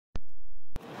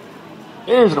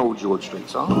Here's an old George Strait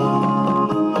song.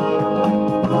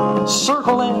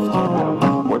 Circle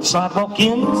left where the sidewalk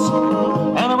ends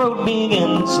and the road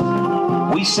begins.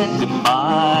 We said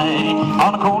goodbye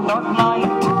on a cold dark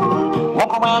night.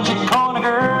 Walk around your corner,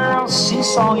 girl,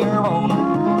 seesaw your own.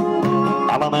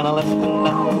 Alabama left and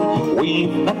down,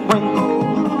 wave that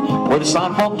ring where the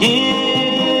sidewalk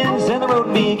ends and the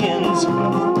road begins.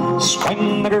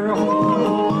 Swing the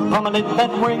girl, promenade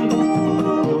that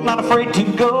ring. Not afraid to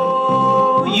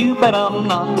go, you bet I'm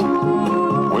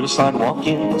not. Where the sidewalk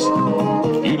ends,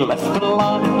 you left the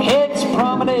line. Heads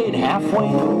promenade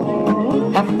halfway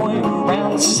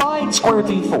around, side square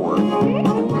through four.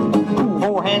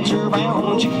 Four hands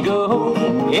around you go,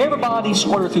 everybody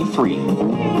square through three.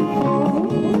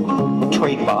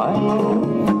 Trade by,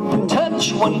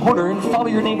 touch one quarter and follow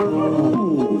your neighbor.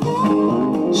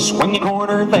 Swing your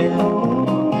corner there,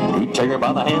 you take her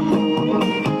by the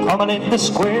hand. Promenade the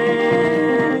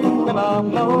square, you bet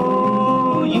I'm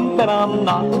no, you bet I'm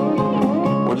not.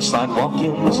 Where the sidewalk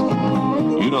ends,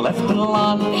 you left the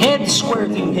line. Heads square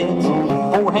through heads,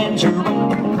 four hands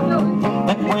around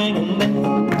that way and then.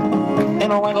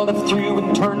 And a right or left through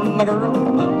and turn the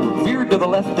girl. Veer to the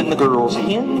left and the girl's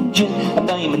hinge. A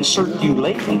diamond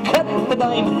circulate and cut the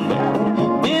diamond there.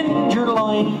 Bend your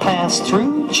line, pass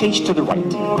through, chase to the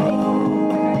right.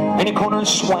 Any corner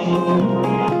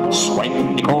swing,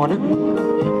 swing the corner.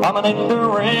 Promenade the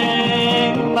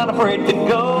ring, not afraid to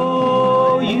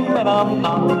go, you bet I'm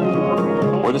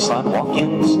not. Where the sidewalk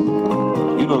ends,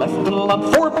 you left the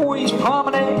line. Four boys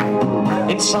promenade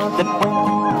inside the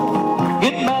ring.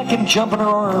 Get back and jump in her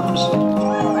arms.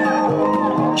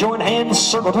 Join hands,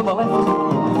 circle to the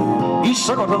left. You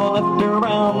circle to the left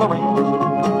around the ring.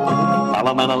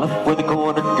 Alabama left with the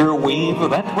corner girl, wave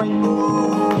that ring.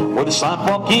 Where the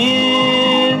sidewalk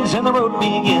ends and the road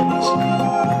begins.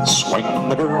 Swing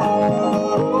the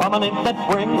girl, promenade that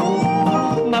ring.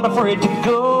 Not afraid to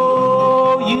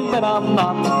go, you bet I'm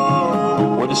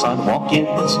not. Where the sidewalk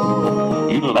ends,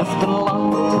 you left the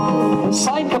lot.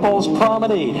 Side couples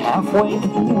promenade halfway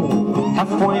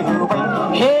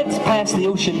around. Heads past the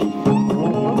ocean,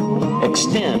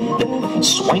 extend,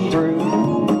 swing through.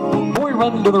 Boy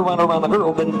run to the right around the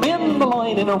girl, then bend the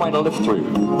line in a right or left through.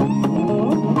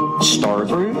 Star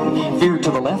through, veer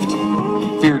to the left,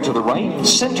 veer to the right,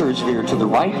 centers veer to the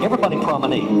right. Everybody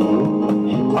promenade.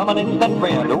 Promenade that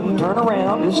round, don't turn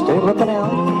around, just stay looking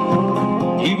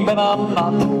out. You bet I'm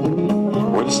not.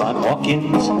 Where the sidewalk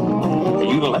ends,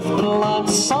 you left the line.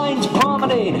 Signs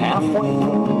promenade halfway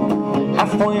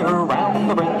around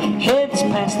the ring. Heads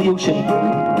past the ocean,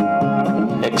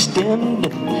 extend,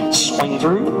 swing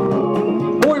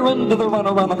through. Boy run to the right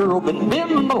around the girl, then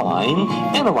bend the line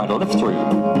and a right or left through.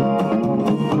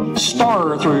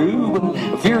 Star through,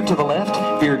 veer to the left,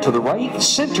 veer to the right,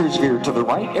 centers veer to the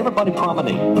right. Everybody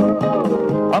promenade.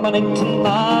 Promenade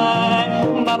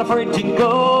tonight, not afraid to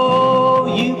go,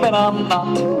 you bet I'm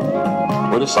not.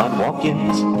 Where the sidewalk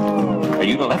ends,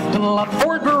 you left in a lot.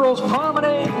 Four girls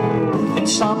promenade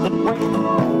inside the ring.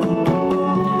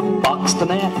 Box the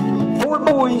net, four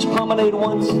boys promenade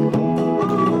once.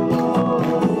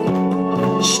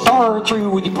 Star through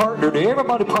with your partner,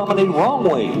 everybody promenade wrong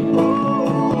way.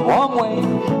 Wrong way,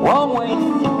 wrong way,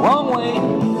 wrong way.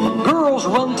 Girls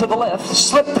run to the left,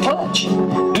 slip the clutch.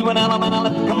 Do an element,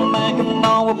 let come back and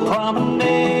all will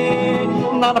promenade.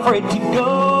 Not afraid to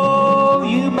go,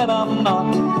 you bet I'm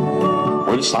not.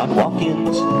 Where the sidewalk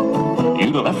ends,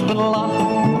 you left it a lot.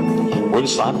 Where the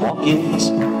sidewalk ends,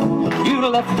 you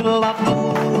left it a lot.